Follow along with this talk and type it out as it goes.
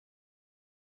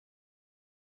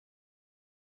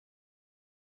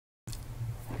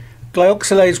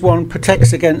Glyoxalase 1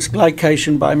 protects against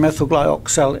glycation by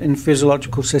methylglyoxal in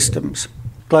physiological systems.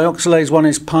 Glyoxalase 1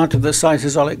 is part of the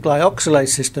cytosolic glyoxalase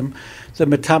system that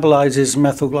metabolizes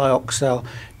methylglyoxal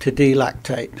to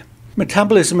D-lactate.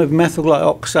 Metabolism of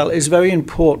methylglyoxal is very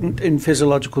important in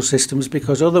physiological systems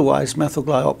because otherwise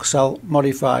methylglyoxal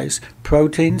modifies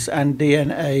proteins and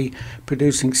DNA,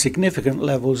 producing significant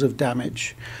levels of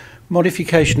damage.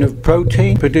 Modification of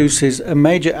protein produces a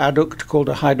major adduct called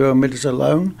a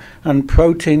hydroimidazolone, and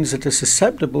proteins that are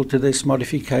susceptible to this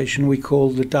modification we call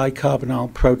the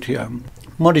dicarbonyl proteome.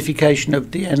 Modification of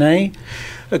DNA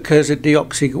occurs at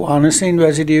deoxyguanosine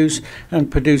residues and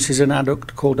produces an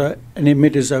adduct called an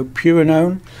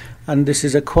imidazopurinone, and this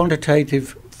is a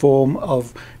quantitative form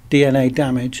of DNA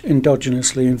damage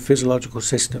endogenously in physiological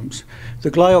systems.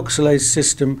 The glyoxalase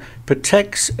system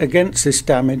protects against this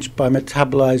damage by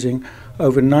metabolizing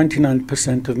over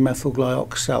 99% of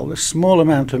methylglyoxal. The small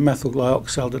amount of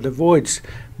methylglyoxal that avoids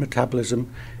metabolism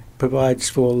provides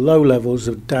for low levels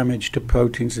of damage to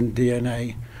proteins and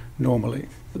DNA normally.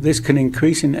 This can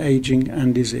increase in aging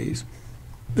and disease.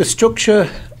 The structure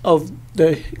of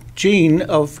the gene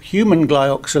of human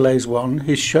glyoxalase 1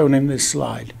 is shown in this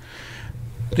slide.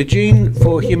 The gene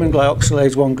for human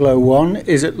glyoxalase 1 GLO1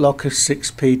 is at locus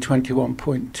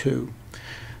 6p21.2.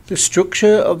 The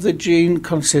structure of the gene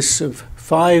consists of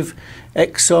 5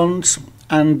 exons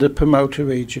and the promoter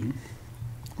region.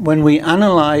 When we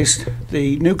analysed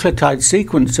the nucleotide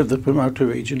sequence of the promoter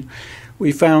region,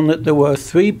 we found that there were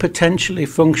 3 potentially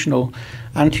functional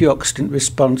antioxidant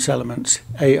response elements,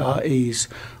 AREs.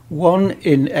 1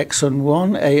 in exon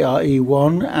 1,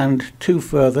 ARE1, and 2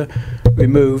 further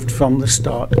removed from the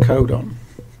start codon.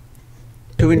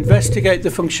 To investigate the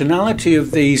functionality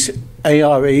of these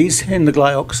AREs in the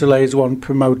glyoxalase 1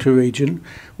 promoter region,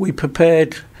 we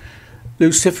prepared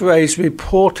luciferase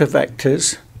reporter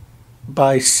vectors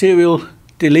by serial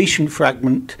deletion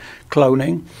fragment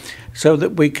cloning so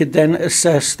that we could then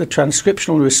assess the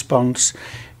transcriptional response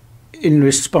in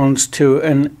response to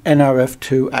an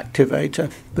nrf2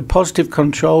 activator. The positive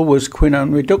control was quinone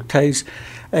reductase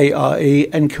ARE,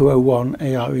 NQO1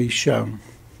 ARE shown.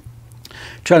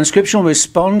 Transcriptional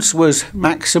response was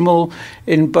maximal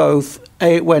in both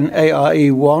when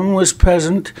ARE1 was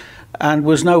present and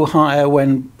was no higher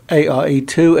when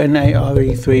ARE2 and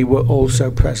ARE3 were also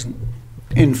present.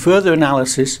 In further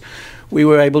analysis, we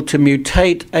were able to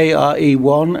mutate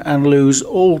ARE1 and lose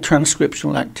all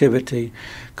transcriptional activity,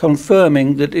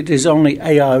 confirming that it is only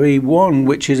ARE1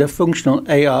 which is a functional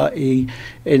ARE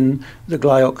in the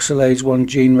glyoxalase 1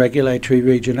 gene regulatory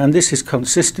region, and this is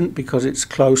consistent because it's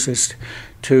closest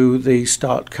to the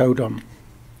start codon.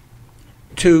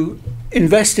 To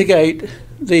investigate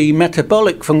the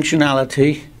metabolic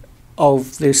functionality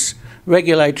of this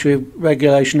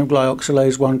regulation of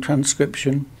glyoxalase 1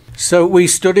 transcription, so we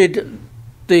studied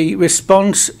the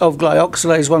response of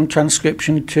glyoxalase 1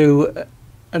 transcription to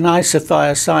an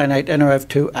isothiocyanate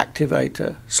nrf2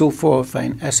 activator,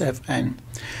 sulforaphane, SFN.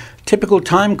 Typical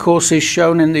time course is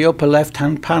shown in the upper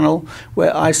left-hand panel,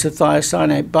 where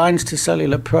isothiocyanate binds to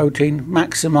cellular protein,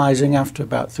 maximizing after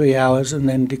about 3 hours and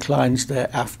then declines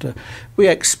thereafter. We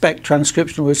expect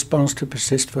transcriptional response to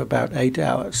persist for about 8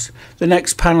 hours. The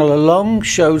next panel along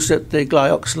shows that the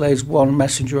glyoxalase 1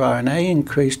 messenger RNA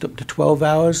increased up to 12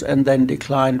 hours and then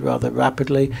declined rather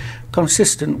rapidly,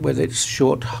 consistent with its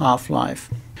short half-life.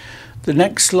 The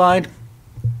next slide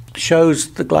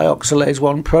shows the glyoxalase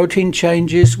 1 protein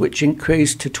changes, which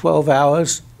increased to 12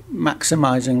 hours,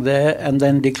 maximizing there, and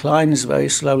then declines very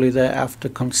slowly thereafter,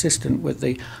 consistent with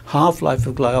the half-life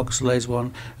of glyoxalase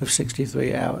 1 of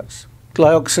 63 hours.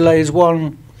 Glyoxalase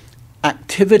 1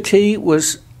 activity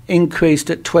was increased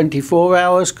at 24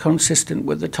 hours, consistent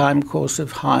with the time course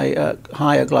of higher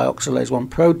glyoxalase 1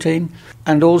 protein,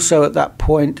 and also at that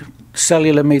point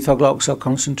cellular methylglyoxal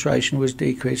concentration was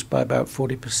decreased by about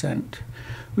 40%.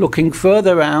 Looking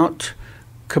further out,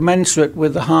 commensurate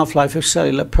with the half-life of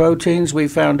cellular proteins, we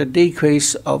found a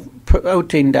decrease of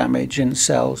protein damage in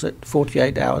cells at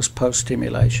 48 hours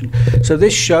post-stimulation. So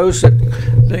this shows that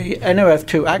the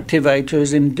nrf2 activator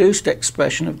has induced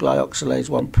expression of glyoxalase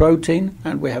 1 protein,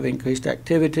 and we have increased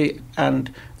activity,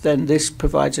 and then this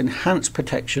provides enhanced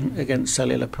protection against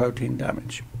cellular protein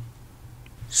damage.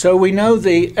 So we know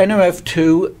the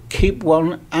nrf2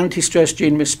 KEAP1 anti-stress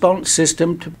gene response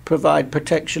system to provide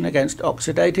protection against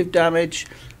oxidative damage,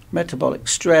 metabolic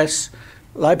stress,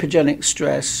 lipogenic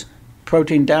stress,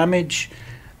 protein damage,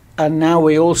 and now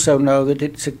we also know that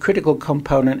it's a critical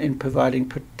component in providing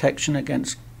protection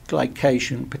against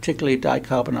glycation, particularly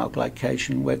dicarbonyl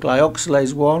glycation, where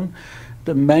glyoxalase 1,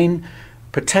 the main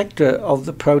protector of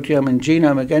the proteome and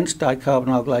genome against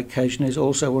dicarbonyl glycation is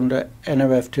also under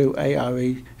nrf2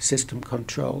 ARE system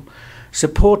control.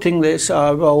 Supporting this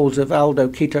are roles of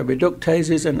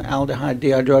aldoketoreductases and aldehyde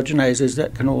dehydrogenases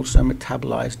that can also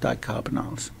metabolize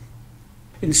dicarbonyls.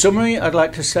 In summary, I'd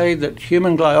like to say that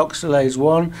human glyoxalase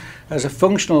 1 has a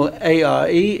functional ARE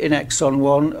in exon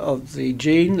 1 of the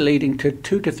gene, leading to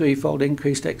 2 to 3-fold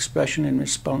increased expression in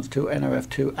response to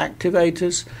nrf2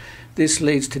 activators. This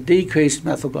leads to decreased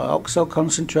methyl glyoxal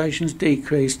concentrations,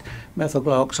 decreased methyl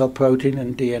glyoxal protein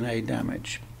and DNA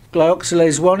damage.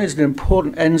 Glyoxalase 1 is an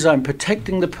important enzyme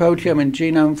protecting the proteome and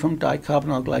genome from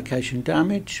dicarbonyl glycation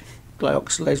damage.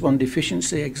 Glyoxalase 1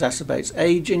 deficiency exacerbates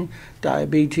aging,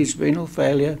 diabetes, renal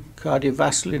failure,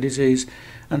 cardiovascular disease,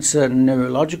 and certain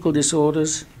neurological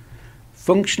disorders.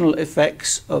 Functional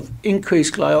effects of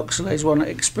increased glyoxalase 1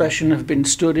 expression have been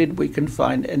studied. We can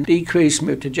find a decreased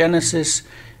mutagenesis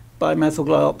by methyl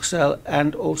glyoxal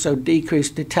and also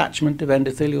decreased detachment of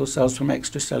endothelial cells from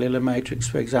extracellular matrix,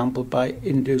 for example, by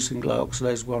inducing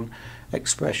glyoxalase 1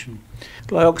 expression.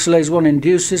 Glyoxalase 1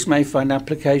 inducers may find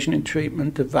application in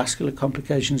treatment of vascular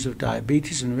complications of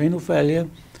diabetes and renal failure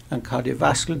and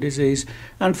cardiovascular disease,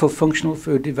 and for functional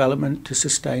food development to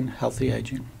sustain healthy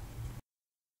aging.